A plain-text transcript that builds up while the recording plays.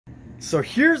So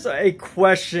here's a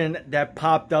question that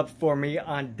popped up for me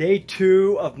on day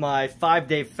 2 of my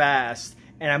 5-day fast.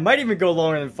 And I might even go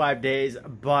longer than 5 days,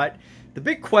 but the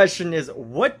big question is,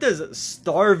 what does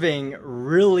starving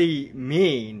really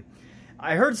mean?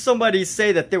 I heard somebody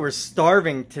say that they were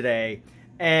starving today,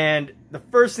 and the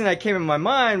first thing that came in my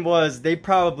mind was they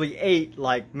probably ate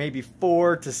like maybe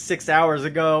 4 to 6 hours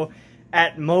ago,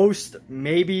 at most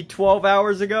maybe 12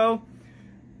 hours ago,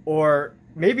 or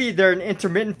maybe they're an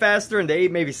intermittent faster and they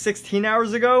ate maybe 16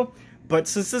 hours ago. But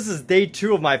since this is day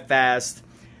 2 of my fast,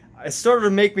 it started to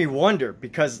make me wonder,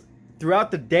 because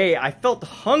throughout the day I felt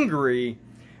hungry,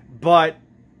 but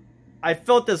I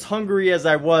felt as hungry as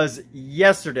I was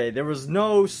yesterday. There was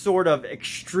no sort of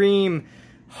extreme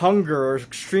hunger or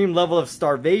extreme level of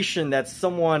starvation that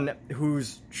someone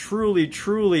who's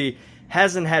truly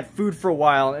hasn't had food for a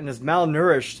while and is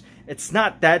malnourished, it's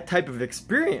not that type of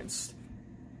experience.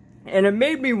 And it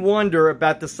made me wonder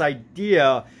about this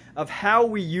idea of how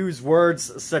we use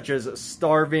words such as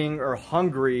starving or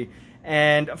hungry.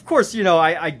 And of course, you know,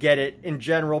 I get it. In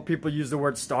general, people use the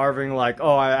word starving like,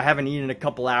 oh, I haven't eaten in a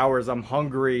couple hours, I'm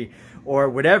hungry, or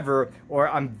whatever, or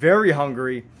I'm very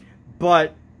hungry.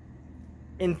 But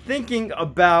in thinking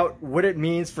about what it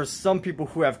means for some people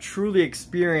who have truly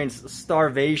experienced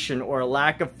starvation or a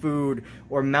lack of food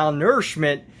or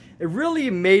malnourishment, it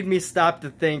really made me stop to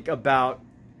think about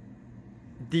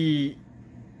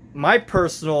my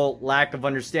personal lack of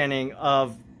understanding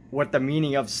of what the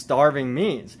meaning of starving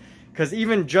means. Because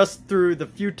even just through the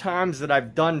few times that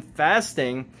I've done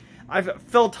fasting, I've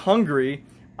felt hungry,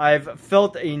 I've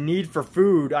felt a need for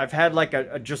food, I've had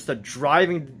like just a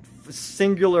driving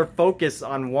singular focus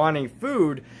on wanting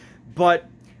food, but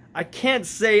I can't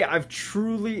say I've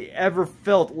truly ever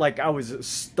felt like I was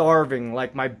starving,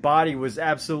 like my body was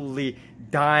absolutely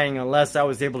dying unless I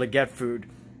was able to get food.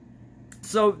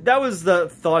 So that was the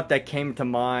thought that came to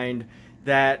mind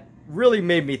that really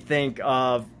made me think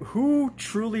of who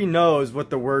truly knows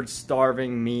what the word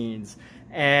starving means,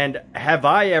 and have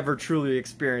I ever truly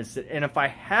experienced it? And if I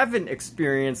haven't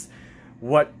experienced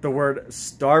what the word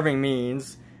starving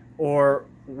means, or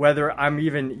whether I'm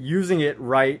even using it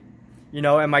right, you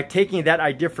know, am I taking that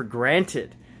idea for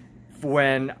granted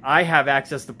when I have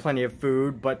access to plenty of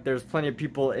food, but there's plenty of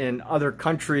people in other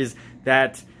countries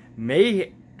that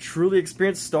may truly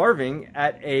experience starving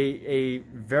at a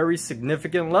very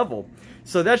significant level.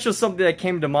 So that's just something that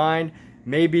came to mind.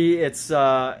 Maybe it's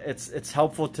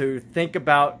helpful to think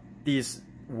about these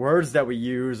words that we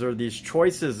use, or these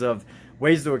choices of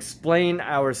ways to explain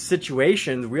our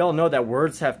situations. We all know that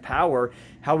words have power.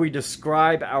 How we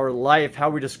describe our life, how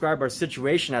we describe our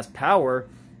situation has power.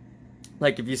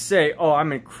 Like if you say, oh,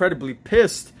 I'm incredibly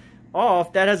pissed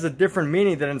off, that has a different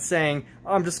meaning than in saying,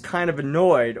 oh, I'm just kind of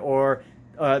annoyed, or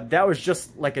that was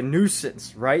just like a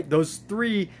nuisance, right? Those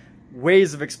 3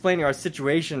 ways of explaining our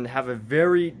situation have a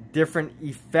very different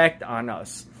effect on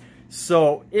us.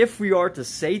 So if we are to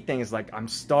say things like I'm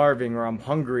starving, or I'm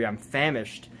hungry, I'm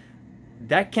famished,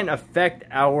 that can affect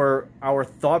our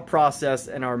thought process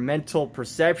and our mental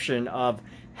perception of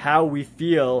how we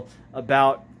feel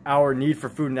about our need for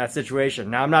food in that situation.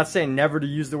 Now, I'm not saying never to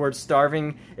use the word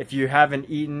starving if you haven't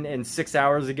eaten in 6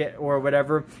 hours again or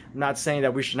whatever. I'm not saying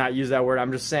that we should not use that word.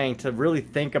 I'm just saying to really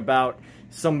think about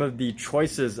some of the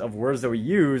choices of words that we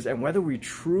use and whether we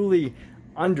truly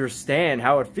understand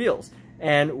how it feels.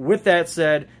 And with that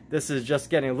said, this is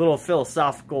just getting a little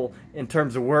philosophical in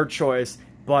terms of word choice,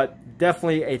 but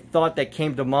definitely a thought that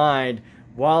came to mind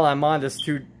while I'm on this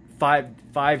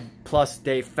 5+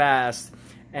 day fast.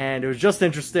 And it was just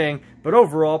interesting, but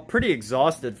overall pretty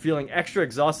exhausted, feeling extra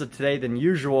exhausted today than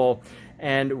usual.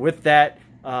 And with that,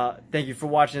 thank you for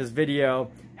watching this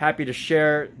video. Happy to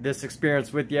share this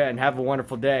experience with you, and have a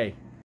wonderful day.